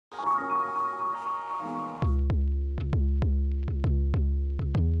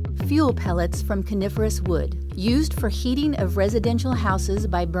fuel pellets from coniferous wood, used for heating of residential houses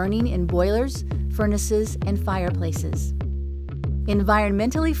by burning in boilers, furnaces, and fireplaces.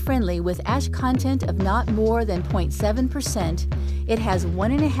 Environmentally friendly with ash content of not more than 0.7%, it has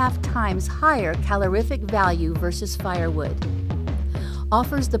 1.5 times higher calorific value versus firewood.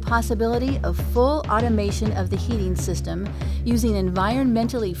 Offers the possibility of full automation of the heating system using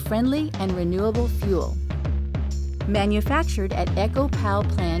environmentally friendly and renewable fuel. Manufactured at ЕКО.ПАЛ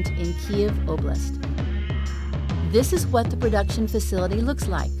plant in Kyiv Oblast. This is what the production facility looks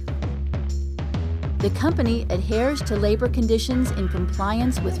like. The company adheres to labor conditions in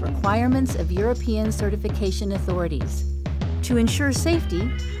compliance with requirements of European certification authorities. To ensure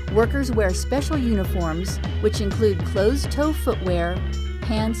safety, workers wear special uniforms, which include closed-toe footwear,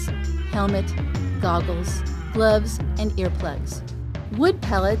 pants, helmet, goggles, gloves, and earplugs. Wood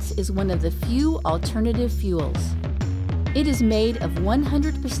pellets is one of the few alternative fuels. It is made of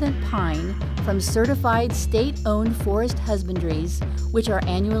 100% pine from certified state-owned forest husbandries, which are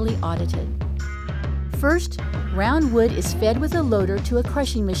annually audited. First, round wood is fed with a loader to a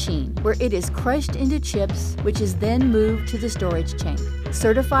crushing machine, where it is crushed into chips, which is then moved to the storage tank.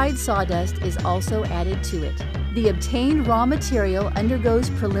 Certified sawdust is also added to it. The obtained raw material undergoes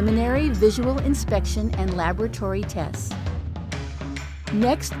preliminary visual inspection and laboratory tests.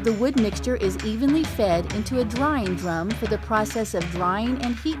 Next, the wood mixture is evenly fed into a drying drum for the process of drying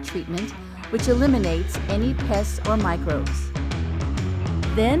and heat treatment, which eliminates any pests or microbes.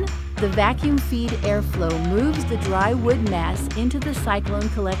 Then, the vacuum feed airflow moves the dry wood mass into the cyclone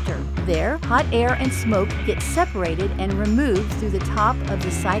collector. There, hot air and smoke get separated and removed through the top of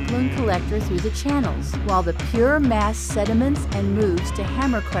the cyclone collector through the channels, while the pure mass sediments and moves to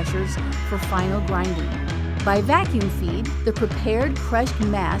hammer crushers for final grinding. By vacuum feed, the prepared crushed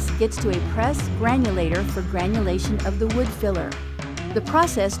mass gets to a press granulator for granulation of the wood filler. The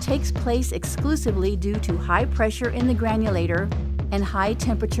process takes place exclusively due to high pressure in the granulator and high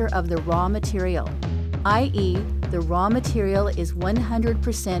temperature of the raw material, i.e., the raw material is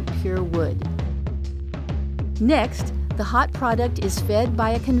 100% pure wood. Next, the hot product is fed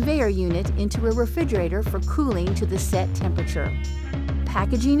by a conveyor unit into a refrigerator for cooling to the set temperature.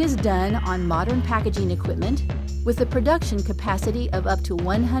 Packaging is done on modern packaging equipment with a production capacity of up to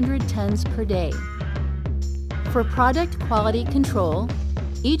 100 tons per day. For product quality control,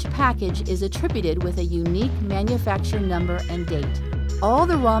 each package is attributed with a unique manufacturer number and date. All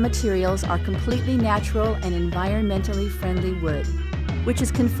the raw materials are completely natural and environmentally friendly wood, which is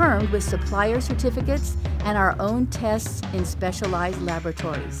confirmed with supplier certificates and our own tests in specialized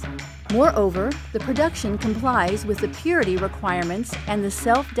laboratories. Moreover, the production complies with the purity requirements and the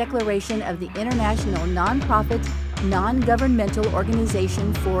self-declaration of the international non-profit, non-governmental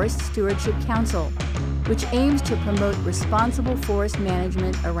organization Forest Stewardship Council, which aims to promote responsible forest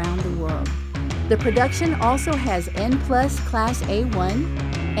management around the world. The production also has N+ Class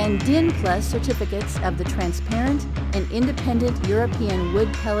A1 and DIN+ certificates of the Transparent and Independent European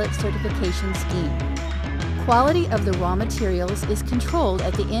Wood Pellet Certification Scheme. Quality of the raw materials is controlled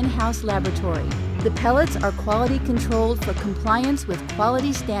at the in-house laboratory. The pellets are quality controlled for compliance with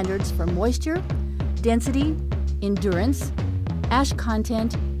quality standards for moisture, density, endurance, ash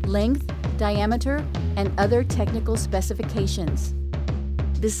content, length, diameter, and other technical specifications.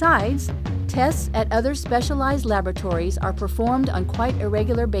 Besides, tests at other specialized laboratories are performed on quite a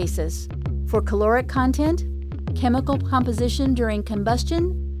regular basis for caloric content, chemical composition during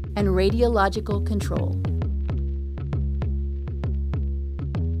combustion, and radiological control.